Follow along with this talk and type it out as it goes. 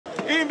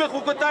אם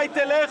בחוקותיי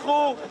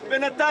תלכו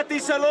ונתתי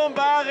שלום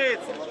בארץ.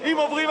 אם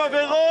עוברים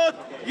עבירות,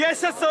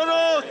 יש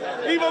אסונות.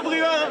 אם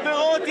עוברים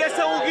עבירות, יש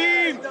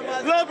הרוגים.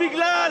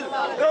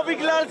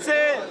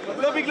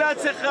 לא בגלל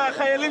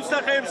שהחיילים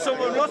שלכם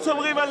לא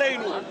שומרים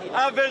עלינו.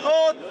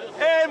 העבירות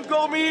הם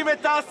גורמים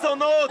את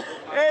האסונות,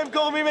 הם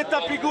גורמים את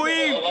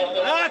הפיגועים.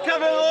 רק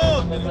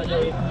עבירות.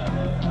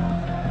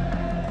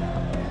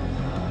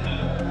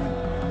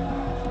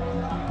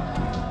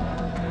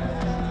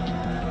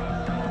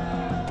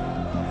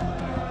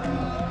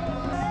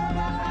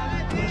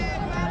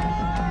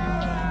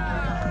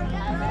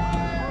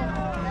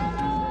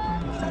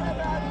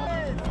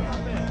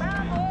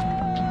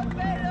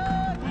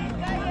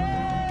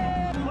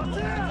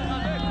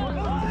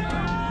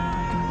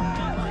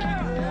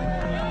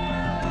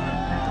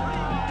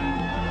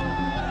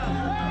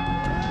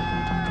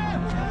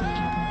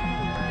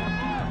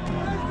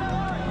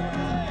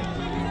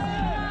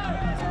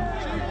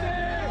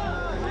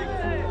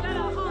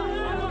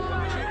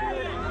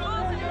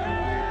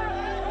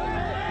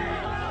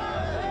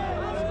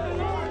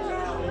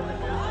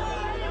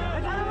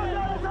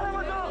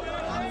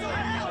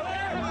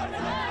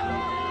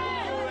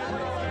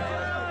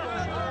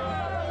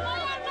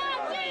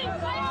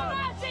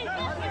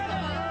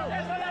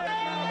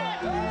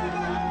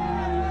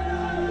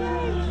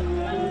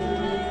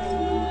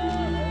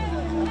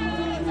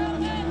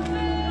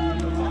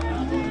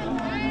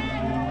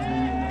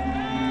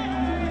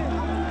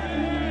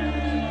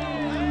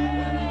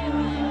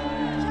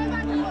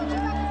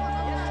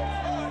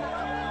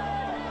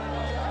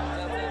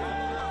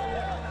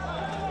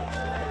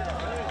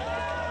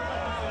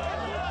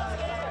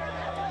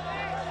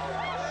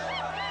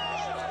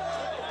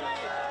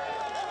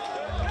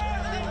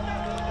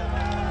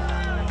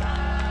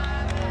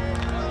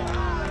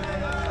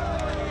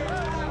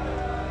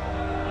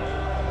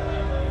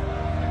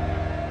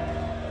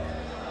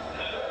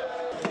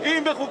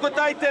 אם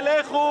בחוקותיי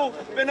תלכו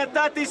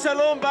ונתתי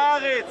שלום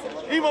בארץ.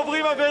 אם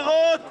עוברים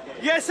עבירות,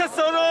 יש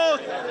אסונות.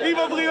 אם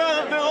עוברים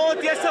עבירות,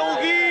 יש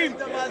הרוגים.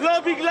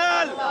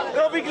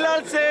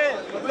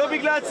 לא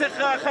בגלל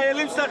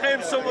שהחיילים שלכם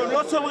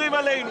לא שומרים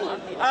עלינו.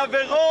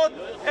 העבירות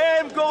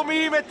הם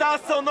גורמים את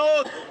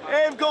האסונות,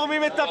 הם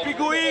גורמים את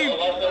הפיגועים.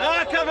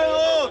 רק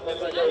עבירות.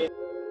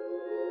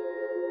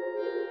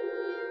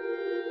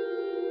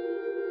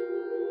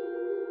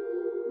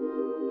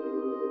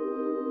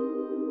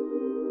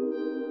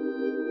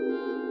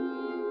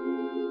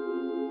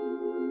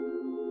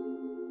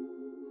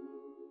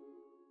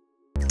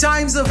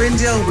 Times of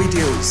India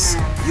videos,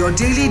 your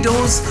daily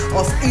dose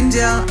of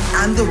India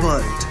and the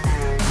world.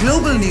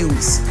 Global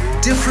news,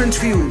 different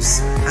views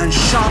and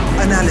sharp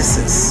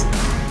analysis.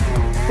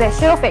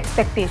 Pressure of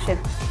expectation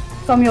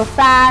from your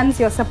fans,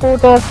 your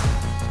supporters.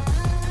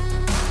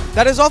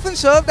 That has often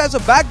served as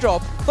a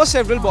backdrop for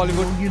several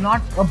Bollywood. You're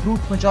not a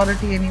brute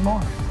majority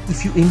anymore.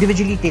 If you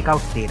individually take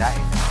out Tera.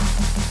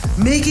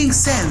 Making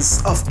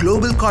sense of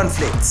global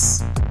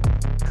conflicts.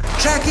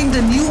 Tracking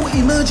the new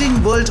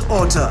emerging world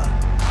order.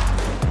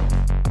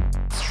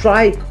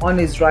 Strike on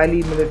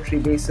Israeli military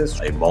bases.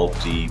 A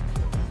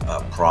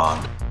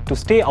multi-pronged. To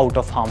stay out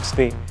of harm's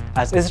way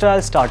as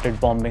Israel started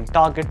bombing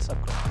targets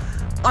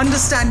across.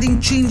 Understanding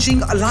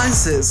changing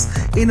alliances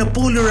in a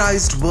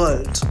polarized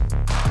world.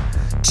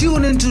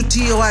 Tune into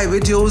TOI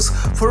videos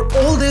for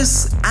all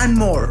this and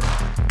more.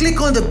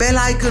 Click on the bell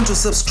icon to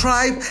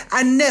subscribe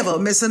and never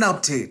miss an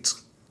update.